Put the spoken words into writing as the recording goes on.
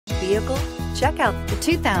vehicle? Check out the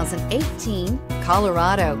 2018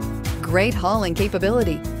 Colorado. Great hauling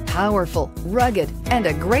capability, powerful, rugged, and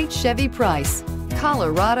a great Chevy price.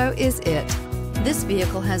 Colorado is it. This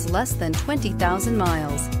vehicle has less than 20,000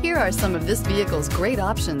 miles. Here are some of this vehicle's great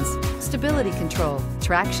options: stability control,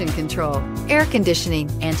 traction control, air conditioning,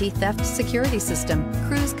 anti-theft security system,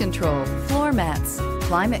 cruise control, floor mats,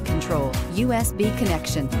 climate control, USB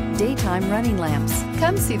connection, daytime running lamps.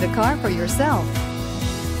 Come see the car for yourself.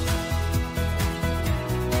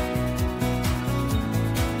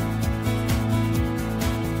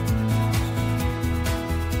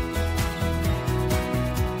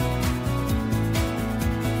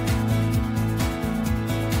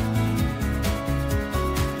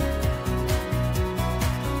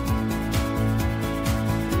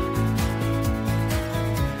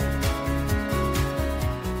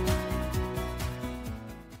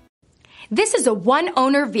 This is a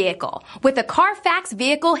one-owner vehicle with a Carfax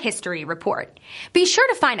Vehicle History Report. Be sure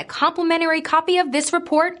to find a complimentary copy of this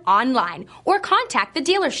report online or contact the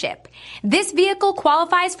dealership. This vehicle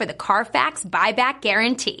qualifies for the Carfax Buyback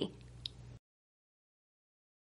Guarantee.